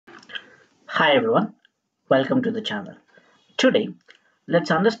Hi everyone, welcome to the channel. Today, let's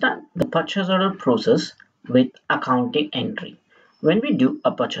understand the purchase order process with accounting entry. When we do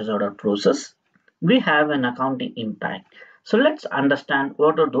a purchase order process, we have an accounting impact. So let's understand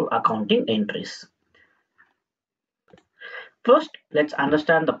what are those accounting entries. First, let's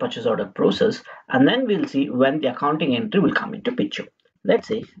understand the purchase order process and then we'll see when the accounting entry will come into picture. Let's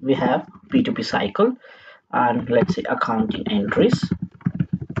say we have P2P cycle and let's say accounting entries.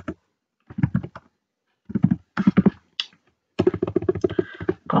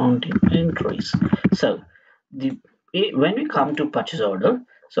 Accounting entries. So when we come to purchase order,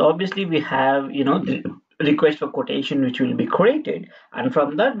 so obviously we have the request for quotation which will be created, and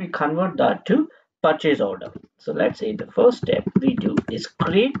from that we convert that to purchase order. So let's say the first step we do is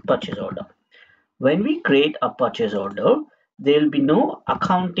create purchase order. When we create a purchase order, there will be no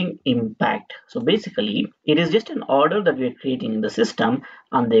accounting impact. So basically it is just an order that we are creating in the system,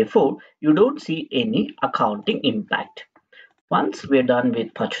 and therefore you don't see any accounting impact. Once we're done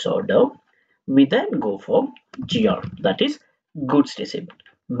with purchase order, we then go for GR, that is goods received.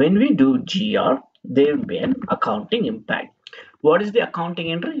 When we do GR, there will be an accounting impact. What is the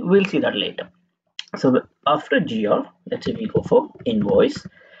accounting entry? We'll see that later. So after GR, let's say we go for invoice,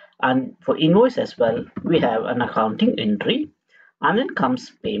 and for invoice as well, we have an accounting entry, and then comes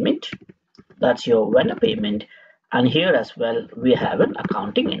payment. That's your vendor payment, and here as well we have an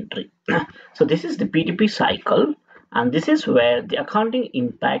accounting entry. So this is the P2P cycle, and this is where the accounting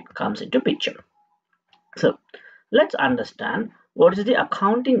impact comes into picture. So let's understand what is the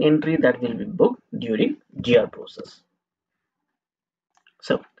accounting entry that will be booked during GR process.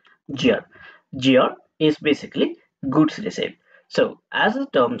 So GR is basically goods received. So as the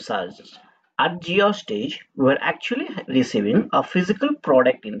term says, at GR stage, we're actually receiving a physical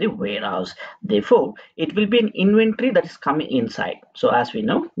product in the warehouse. Therefore, it will be an inventory that is coming inside. So as we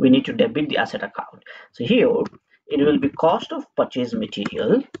know, we need to debit the asset account. So here, it will be cost of purchase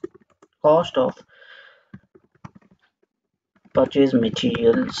material, cost of purchase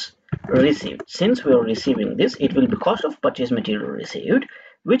materials received. Since we are receiving this, it will be cost of purchase material received,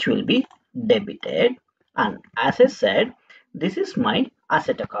 which will be debited. And as I said, this is my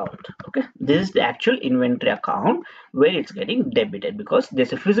asset account. Okay, this is the actual inventory account where it's getting debited because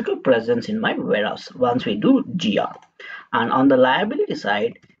there's a physical presence in my warehouse once we do GR. And on the liability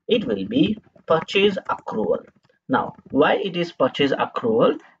side, it will be purchase accrual. Now, why it is purchase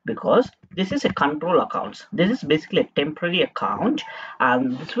accrual? Because this is a control account. This is basically a temporary account,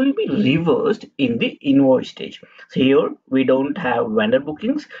 and this will be reversed in the invoice stage. So here we don't have vendor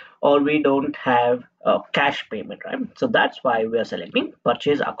bookings or we don't have cash payment, right? So that's why we are selecting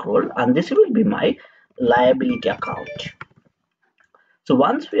purchase accrual, and this will be my liability account. So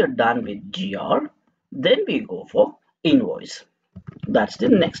once we are done with GR, then we go for invoice. That's the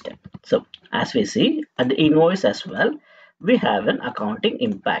next step. So as we see at the invoice as well, we have an accounting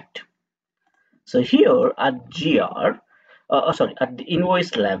impact. So here at GR, at the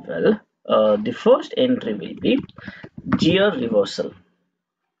invoice level, the first entry will be GR reversal.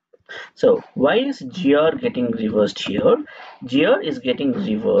 So why is GR getting reversed here? GR is getting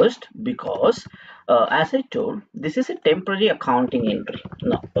reversed because as I told, this is a temporary accounting entry.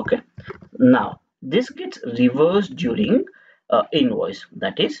 Now this gets reversed during invoice.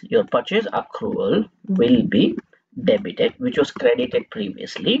 That is, your purchase accrual will be debited, which was credited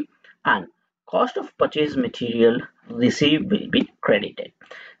previously, and cost of purchase material received will be credited.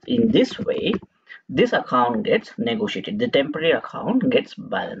 In this way, this account gets negotiated. The temporary account gets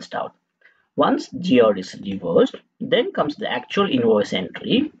balanced out. Once GR is reversed, then comes the actual invoice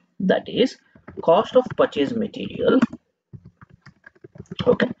entry, that is cost of purchase material,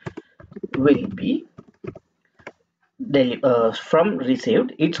 okay, will be from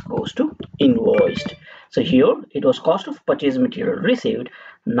received, it goes to invoiced. So here it was cost of purchase material received.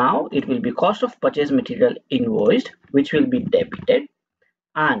 Now it will be cost of purchase material invoiced, which will be debited,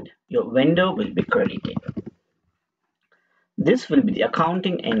 and your vendor will be credited. This will be the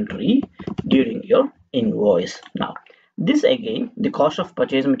accounting entry during your invoice. Now this again, the cost of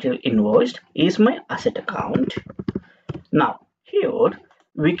purchase material invoiced is my asset account. Now here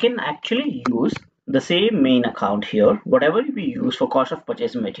we can actually use the same main account here. Whatever we use for cost of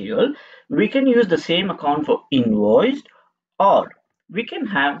purchase material, we can use the same account for invoiced, or we can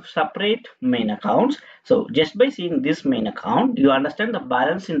have separate main accounts. So just by seeing this main account, you understand the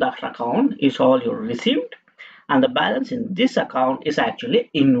balance in that account is all your received, and the balance in this account is actually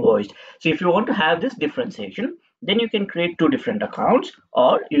invoiced. So if you want to have this differentiation, then you can create two different accounts,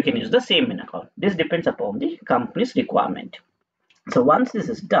 or you can use the same main account. This depends upon the company's requirement. So once this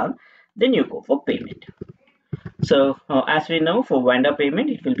is done, then you go for payment. So as we know, for vendor payment,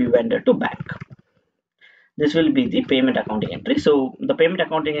 it will be vendor to bank. This will be the payment accounting entry. So the payment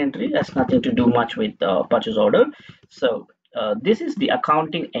accounting entry has nothing to do much with purchase order. So this is the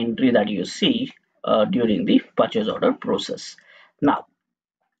accounting entry that you see during the purchase order process. Now,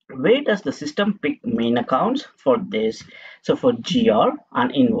 where does the system pick main accounts for this? So for GR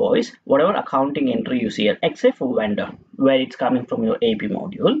and invoice, whatever accounting entry you see here, except for vendor, where it's coming from your AP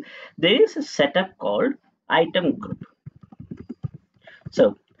module, there is a setup called item group.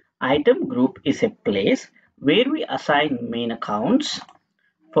 So item group is a place where we assign main accounts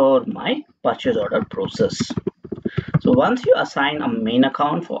for my purchase order process. So once you assign a main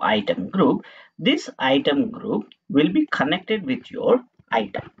account for item group, this item group will be connected with your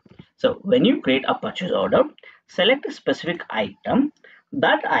item. So when you create a purchase order, select a specific item.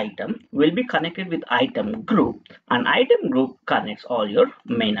 That item will be connected with item group, and item group connects all your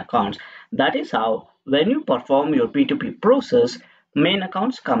main accounts. That is how when you perform your P2P process, main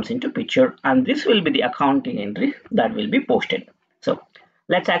accounts comes into picture, and this will be the accounting entry that will be posted. So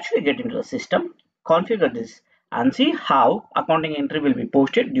let's actually get into the system, configure this, and see how accounting entry will be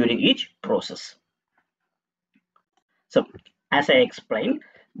posted during each process. So as I explained,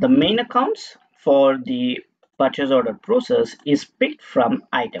 the main accounts for the purchase order process is picked from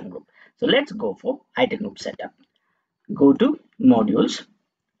item group. So let's go for item group setup. Go to modules,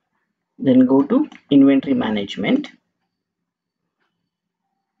 then go to inventory management,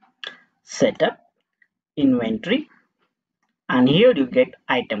 setup, inventory, and here you get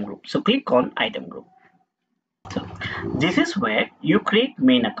item group. So click on item group. So this is where you create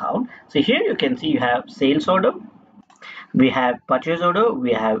main account. So here you can see you have sales order, we have purchase order,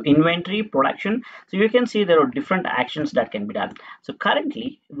 we have inventory, production. So you can see there are different actions that can be done. So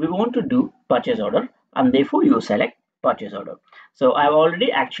currently we want to do purchase order, and therefore you select purchase order. So I've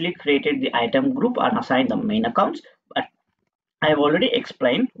already actually created the item group and assigned the main accounts, but I've already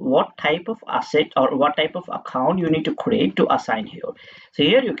explained what type of asset or what type of account you need to create to assign here. So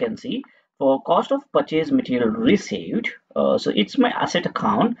here you can see for cost of purchase material received, so it's my asset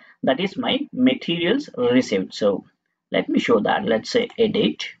account, that is my materials received. So let me show that. Let's say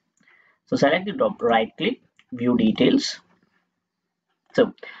edit. So select the top, right click, view details.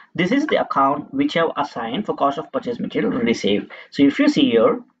 So this is the account which I've assigned for cost of purchase material received. So if you see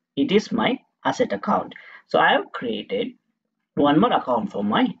here, it is my asset account. So I have created one more account for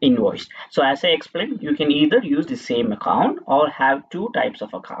my invoice. So as I explained, you can either use the same account or have two types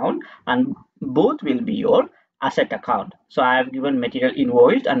of account, and both will be your asset account. So I have given material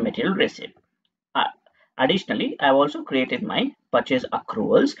invoiced and material received. Additionally, I've also created my purchase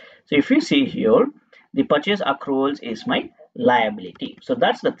accruals. So if you see here, the purchase accruals is my liability. So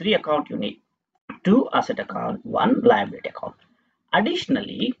that's the three account you need: two asset account, one liability account.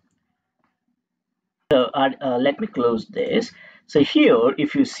 Additionally, let me close this. So here,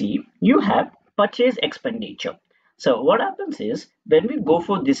 if you see, you have purchase expenditure. So what happens is when we go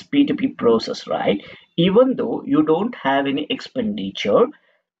for this P2P process, right, even though you don't have any expenditure,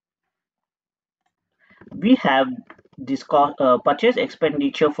 we have this purchase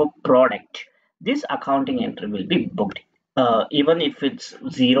expenditure for product. This accounting entry will be booked. Even if it's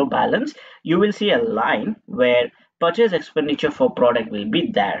zero balance, you will see a line where purchase expenditure for product will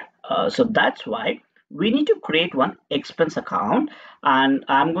be there. So that's why we need to create one expense account, and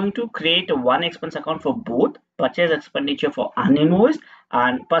I'm going to create one expense account for both purchase expenditure for uninvoiced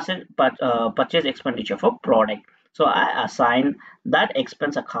and purchase expenditure for product. So I assign that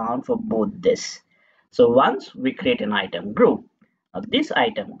expense account for both this. So once we create an item group, this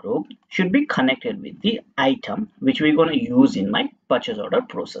item group should be connected with the item which we're going to use in my purchase order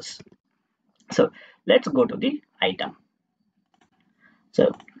process. So let's go to the item.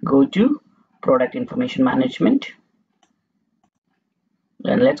 So go to product information management,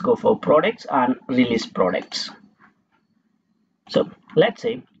 and let's go for products and release products. So let's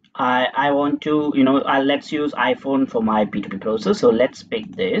say I want to, let's use iPhone for my P2P process. So let's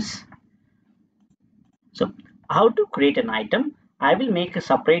pick this. So how to create an item, I will make a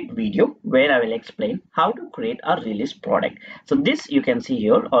separate video where I will explain how to create a release product. So this you can see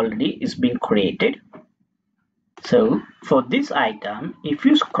here already is being created. So for this item, if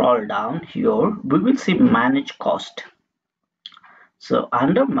you scroll down here, we will see manage cost. So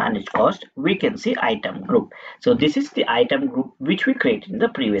under manage cost, we can see item group. So this is the item group which we created in the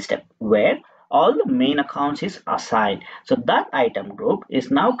previous step, where all the main accounts is assigned. So that item group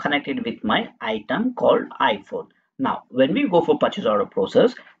is now connected with my item called iPhone. Now when we go for purchase order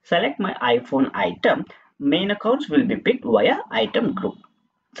process, select my iPhone item, main accounts will be picked via item group.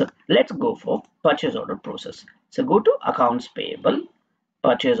 So let's go for purchase order process. So go to accounts payable,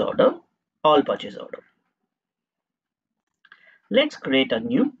 purchase order, all purchase order. Let's create a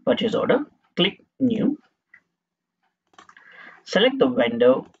new purchase order. Click New. Select the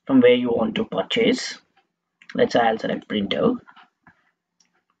vendor from where you want to purchase. Let's say I'll select printer.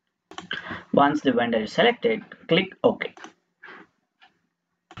 Once the vendor is selected, click OK.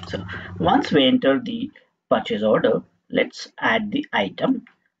 So once we enter the purchase order, let's add the item.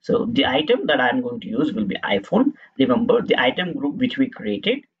 So the item that I'm going to use will be iPhone. Remember, the item group which we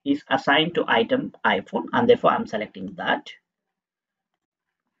created is assigned to item iPhone, and therefore I'm selecting that.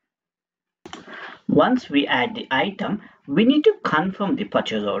 Once we add the item, we need to confirm the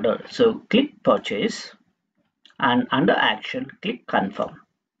purchase order. So click Purchase, and under Action, click Confirm.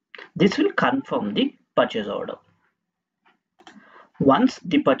 This will confirm the purchase order. Once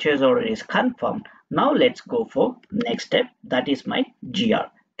the purchase order is confirmed, now let's go for next step, that is my GR.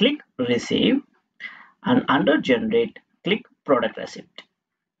 Click Receive, and under Generate, click Product Receipt.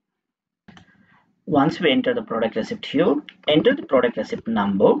 Once we enter the product receipt here, enter the product receipt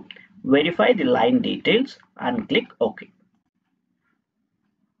number, verify the line details, and click OK.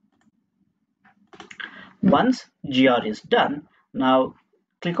 Once GR is done, now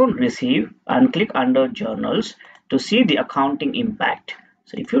click on Receive and click under Journals to see the accounting impact.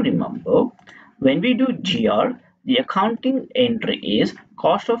 So if you remember, when we do GR, the accounting entry is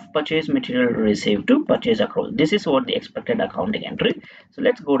cost of purchase material received to purchase accrual. This is what the expected accounting entry. So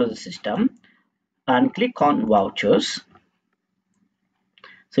let's go to the system and click on Vouchers.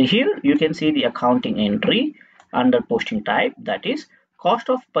 So here you can see the accounting entry under posting type, that is cost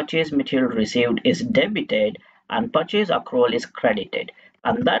of purchase material received is debited and purchase accrual is credited,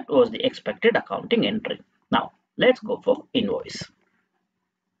 and that was the expected accounting entry. Now let's go for invoice.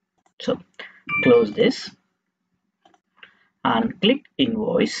 So close this and click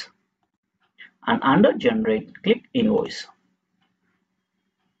Invoice, and under Generate, click Invoice.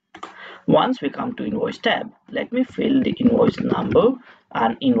 Once we come to Invoice tab, let me fill the invoice number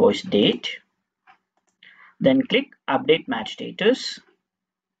and invoice date. Then click Update Match Status.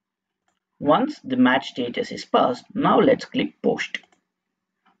 Once the match status is passed, now let's click Post.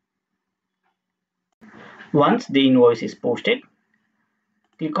 Once the invoice is posted,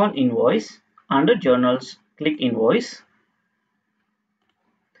 click on Invoice. Under Journals, click Invoice.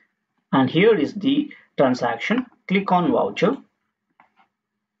 And here is the transaction. Click on Voucher.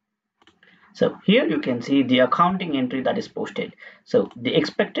 So here you can see the accounting entry that is posted. So the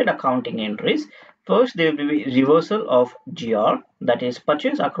expected accounting entries, first there will be reversal of GR, that is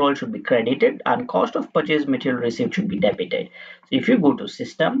purchase accrual should be credited and cost of purchase material received should be debited. So if you go to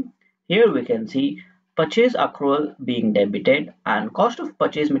System, here we can see purchase accrual being debited and cost of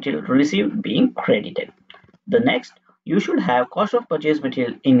purchase material received being credited. The next, you should have cost of purchase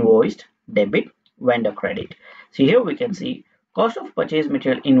material invoiced, debit, vendor credit. So here we can see cost of purchase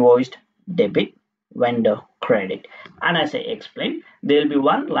material invoiced, debit, vendor credit. And as I explained, there will be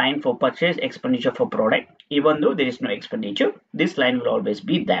one line for purchase expenditure for product. Even though there is no expenditure, this line will always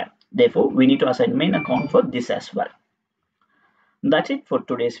be there. Therefore, we need to assign main account for this as well. That's it for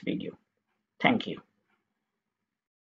today's video. Thank you.